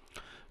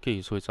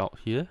 Okay, so it's out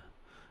here,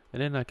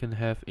 and then I can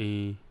have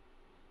a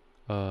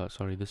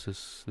sorry, this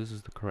is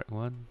the correct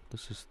one.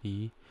 This is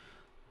the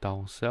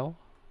downsell,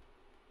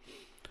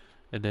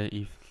 and then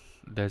if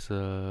there's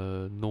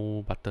a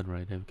no button,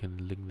 right, then we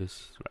can link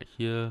this right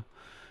here.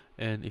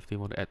 And if they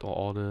want to add or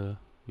order,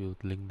 we'll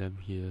link them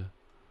here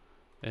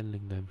and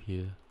link them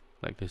here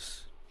like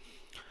this.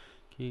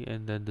 Okay,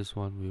 and then this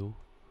one will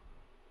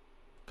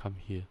come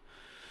here.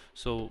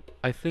 So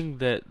I think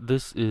that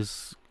this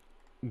is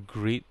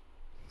great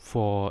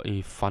for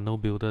a funnel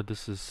builder.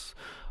 This is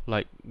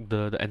like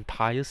the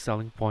entire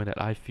selling point that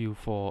I feel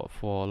for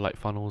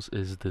Lightfunnels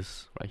is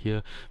this right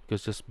here,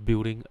 because just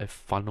building a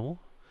funnel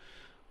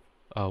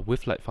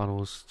with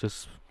Lightfunnels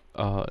just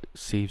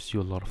saves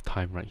you a lot of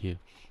time right here.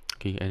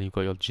 Okay, and you've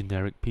got your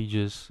generic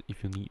pages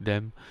if you need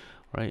them,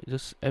 right?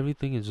 Just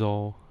everything is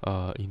all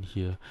in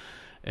here,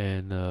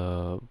 and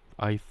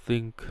I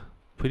think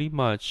pretty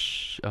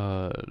much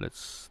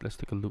let's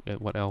take a look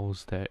at what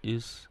else there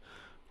is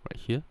right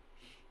here.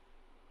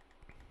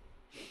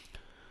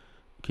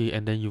 Okay,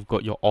 and then you've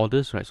got your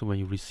orders, right? So when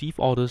you receive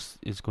orders,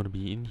 it's going to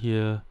be in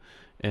here,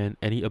 and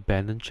any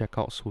abandoned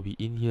checkouts will be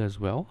in here as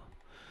well.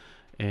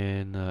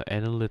 And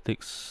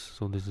analytics,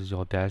 so this is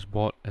your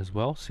dashboard as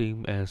well,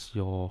 same as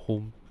your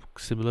home,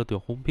 similar to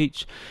your home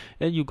page.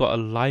 And you got a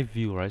live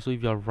view, right? So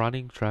if you're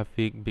running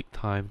traffic big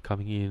time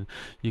coming in,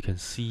 you can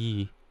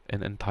see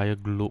an entire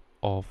globe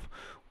of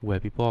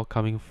where people are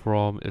coming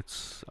from.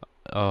 It's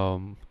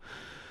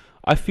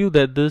I feel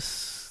that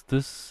this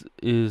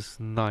is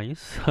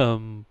nice,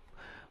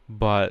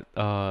 but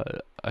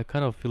I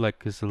kind of feel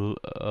like it's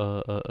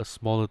a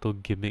small little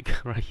gimmick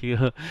right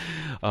here,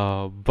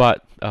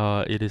 but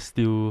it is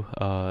still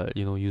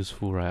you know,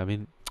 useful, right? I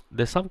mean,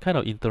 there's some kind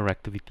of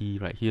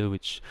interactivity right here,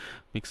 which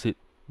makes it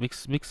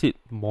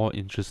more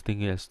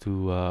interesting as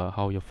to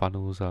how your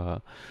funnels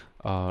are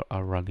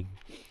running.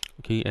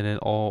 Okay, and then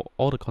all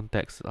the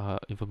context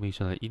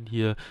information are in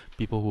here.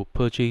 People who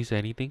purchase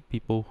anything,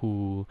 people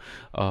who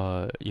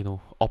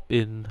opt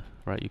in,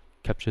 right? You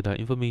capture that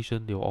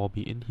information, they'll all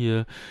be in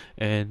here.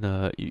 And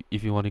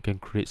if you want, you can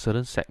create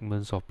certain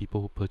segments of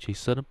people who purchase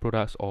certain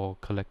products or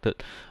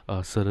collected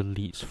certain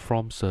leads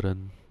from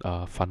certain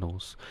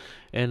funnels.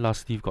 And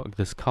lastly, you've got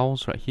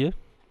discounts right here.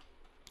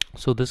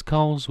 So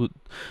discounts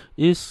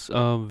is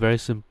very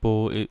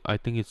simple. I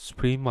think it's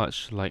pretty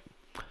much like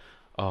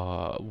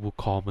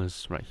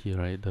WooCommerce right here,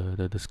 right?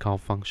 The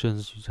discount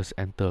functions, you just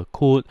enter a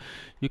code.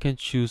 You can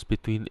choose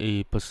between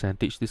a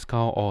percentage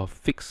discount or a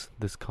fixed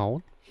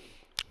discount.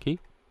 Okay,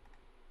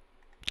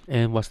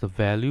 and what's the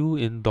value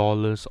in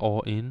dollars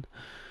or in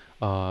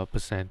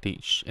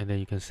percentage, and then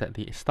you can set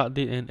the start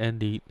date and end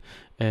date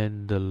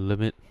and the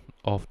limit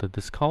of the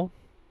discount.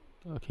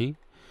 Okay,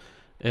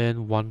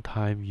 and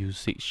one-time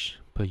usage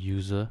per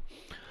user,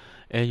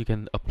 and you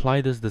can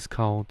apply this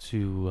discount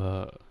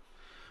to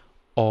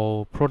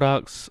all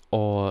products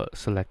or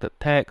selected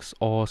tags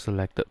or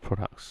selected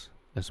products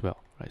as well,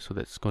 right? So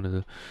that's going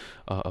to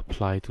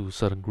apply to a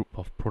certain group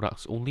of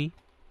products only.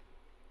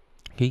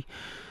 Okay,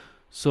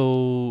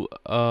 so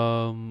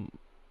I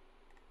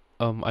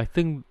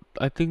think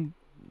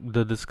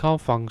the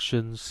discount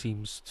function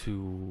seems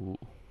to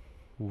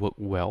work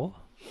well.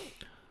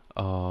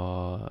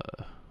 I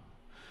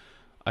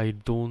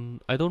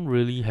don't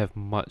really have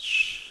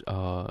much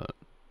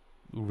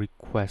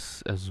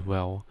requests as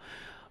well.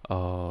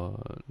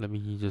 Let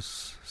me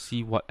just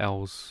see what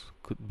else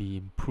could be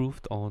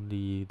improved on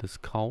the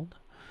discount.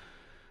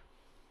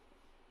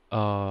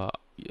 Oh,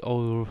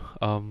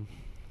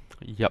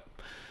 yep.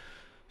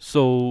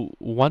 So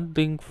one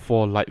thing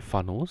for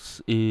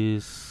Lightfunnels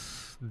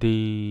is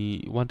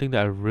one thing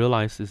that I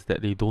realized is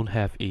that they don't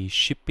have a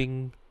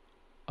shipping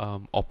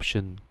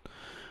option,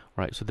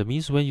 right? So that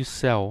means when you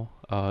sell,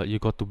 you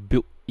got to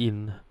build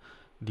in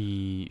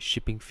the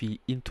shipping fee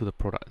into the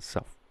product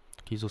itself.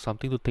 Okay, so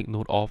something to take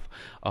note of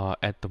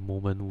at the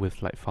moment with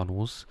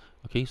Lightfunnels.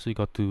 Okay, so you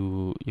got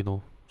to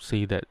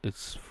say that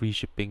it's free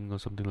shipping or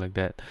something like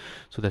that.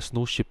 So there's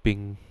no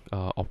shipping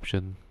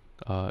option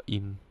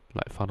in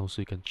Lightfunnels,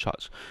 so you can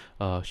charge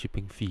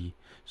shipping fee.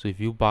 So if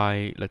you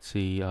buy, let's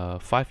say,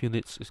 5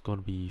 units, it's going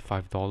to be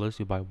 $5.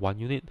 You buy 1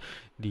 unit,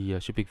 the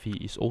shipping fee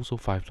is also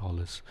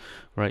 $5,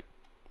 right?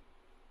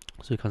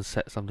 So you can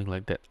set something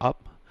like that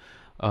up.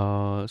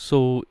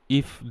 So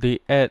if they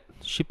add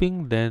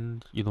shipping,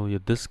 then your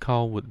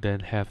discount would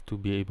then have to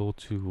be able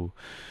to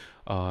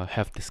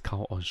have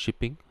discount on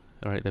shipping.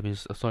 Right, that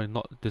means sorry,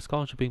 not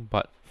discount on shipping,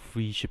 but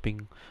free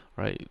shipping,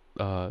 right?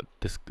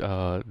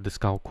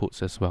 Discount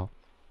codes as well.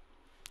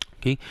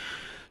 Okay,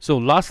 so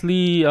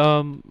lastly,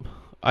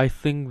 I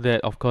think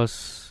that of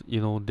course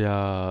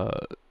their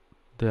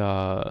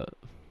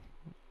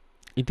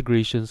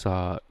integrations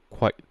are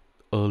quite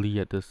early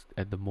at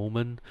the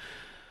moment.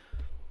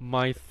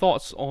 My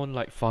thoughts on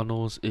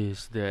Lightfunnels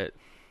is that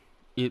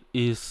it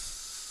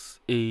is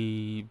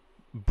a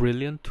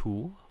brilliant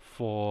tool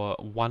for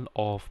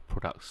one-off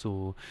products.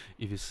 So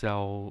if you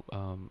sell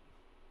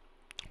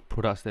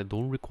products that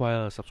don't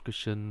require a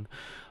subscription,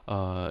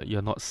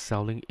 you're not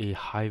selling a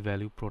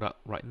high-value product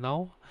right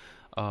now,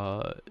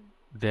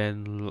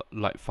 then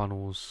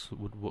Lightfunnels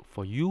would work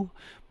for you.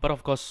 But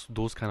of course,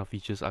 those kind of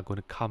features are going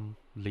to come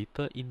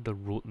later in the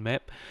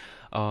roadmap,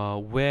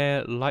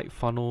 where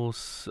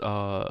Lightfunnels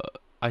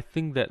I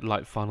think that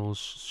Lightfunnels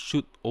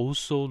should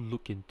also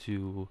look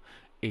into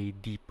a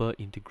deeper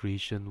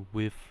integration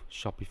with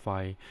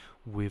Shopify,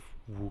 with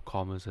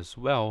WooCommerce as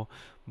well,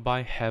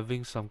 by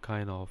having some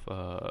kind of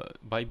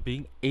by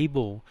being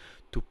able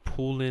to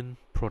pull in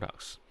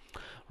products.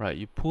 Right,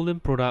 you pull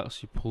in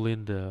products, you pull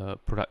in the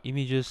product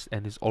images,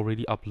 and it's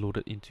already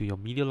uploaded into your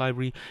media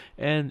library,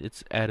 and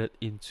it's added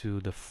into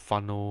the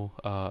funnels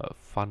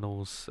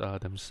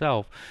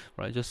themselves.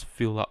 Right, just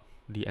fill up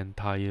the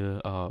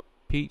entire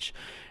page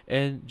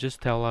and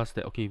just tell us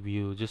that okay,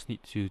 we'll just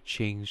need to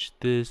change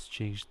this,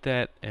 change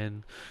that,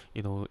 and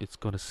it's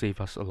gonna save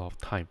us a lot of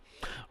time,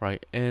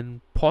 right? And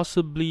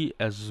possibly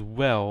as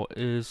well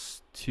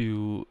is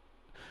to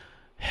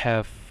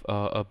have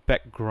a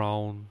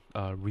background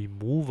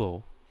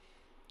removal,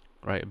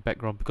 right?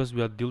 Background, because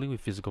we are dealing with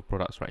physical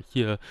products right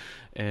here,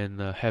 and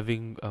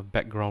having a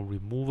background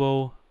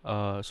removal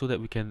so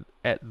that we can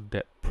add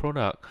that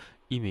product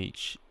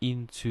image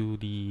into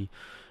the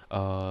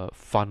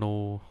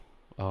funnel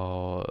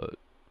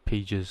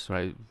pages,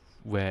 right,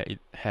 where it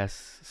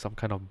has some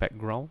kind of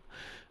background.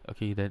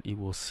 Okay, then it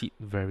will sit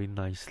very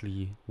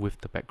nicely with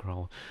the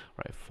background,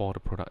 right, for the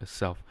product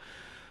itself.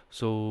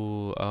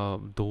 So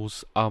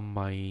those are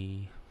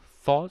my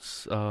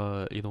thoughts.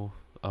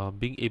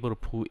 Being able to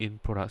pull in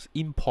products,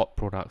 import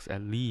products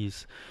at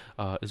least,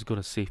 is going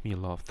to save me a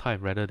lot of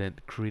time rather than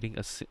creating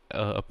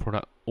a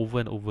product over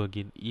and over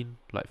again in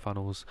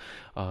Lightfunnels.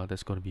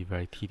 That's going to be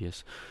very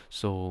tedious.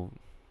 So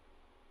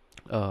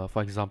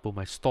For example,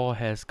 my store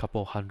has a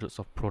couple of hundreds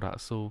of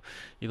products, so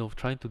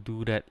trying to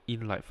do that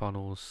in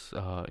Lightfunnels,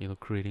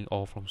 creating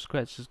all from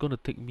scratch is going to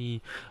take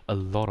me a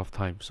lot of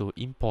time. So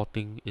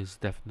importing is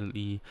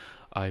definitely,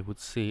 I would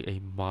say, a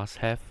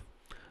must-have,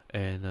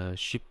 and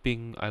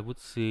shipping, I would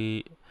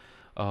say,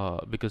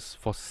 because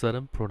for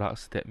certain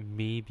products that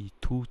may be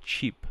too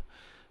cheap,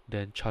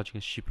 then charging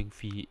a shipping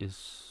fee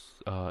is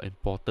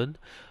important.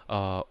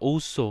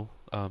 Also,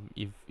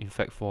 if in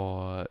fact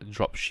for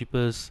drop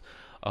shippers,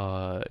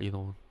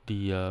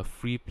 the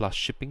free plus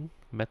shipping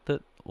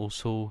method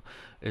also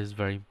is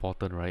very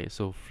important, right?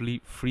 So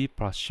free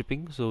plus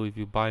shipping. So if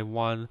you buy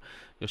one,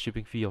 your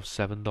shipping fee of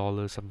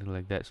 $7, something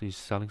like that. So you're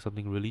selling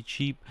something really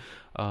cheap,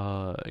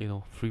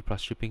 free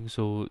plus shipping.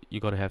 So you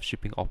gotta have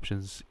shipping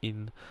options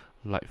in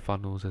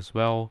Lightfunnels as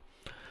well.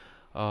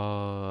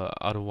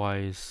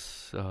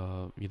 Otherwise,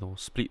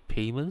 split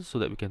payments so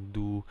that we can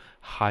do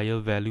higher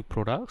value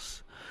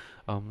products,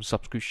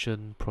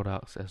 subscription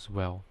products as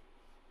well.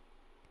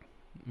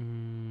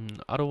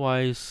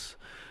 Otherwise,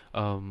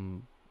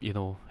 having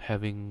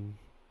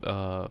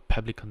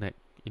Public Connect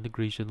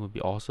integration would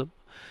be awesome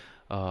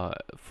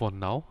for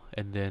now,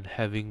 and then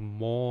having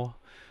more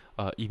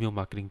email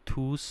marketing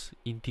tools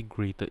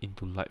integrated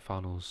into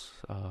Lightfunnels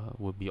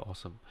would be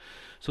awesome.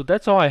 So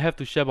that's all I have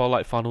to share about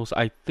Lightfunnels.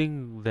 I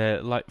think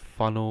that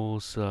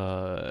Lightfunnels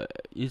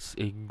is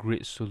a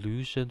great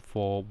solution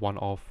for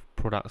one-off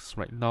products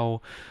right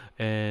now,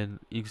 and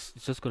it's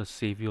just gonna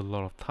save you a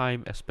lot of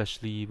time,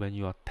 especially when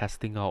you are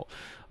testing out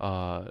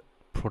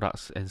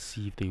products and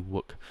see if they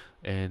work.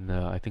 And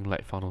I think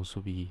Lightfunnels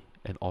will be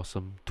an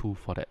awesome tool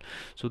for that.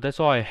 So that's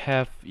all I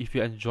have. If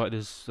you enjoyed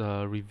this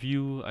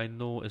review, I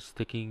know it's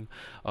been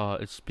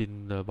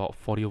about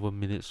 40 over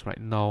minutes right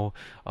now.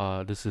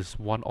 This is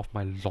one of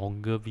my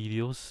longer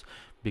videos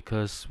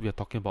because we are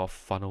talking about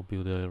funnel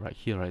builder right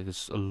here, right?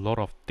 There's a lot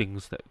of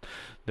things that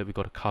we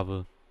got to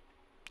cover.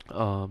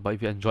 But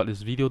if you enjoyed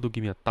this video, do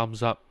give me a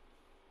thumbs up.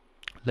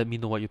 Let me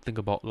know what you think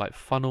about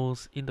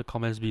Lightfunnels in the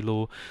comments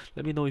below.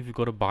 Let me know if you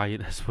got to buy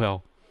it as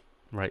well,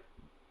 right?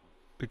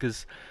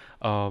 Because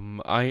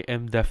I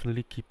am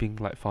definitely keeping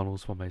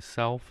Lightfunnels for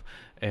myself.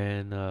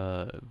 And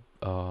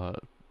uh,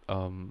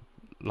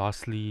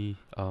 lastly,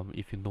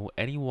 if you know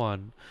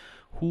anyone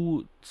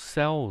who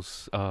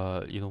sells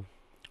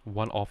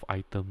one-off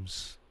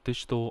items,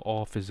 digital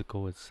or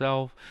physical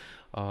itself,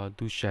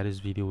 do share this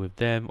video with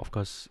them. Of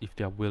course, if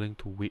they are willing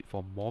to wait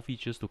for more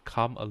features to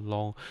come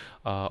along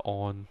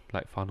on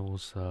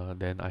Lightfunnels,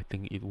 then I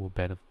think it will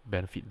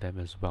benefit them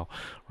as well,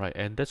 right?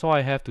 And that's all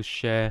I have to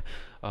share.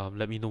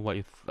 Let me know what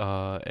you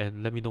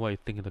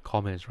think in the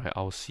comments, right?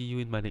 I'll see you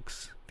in my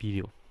next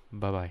video.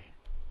 Bye bye.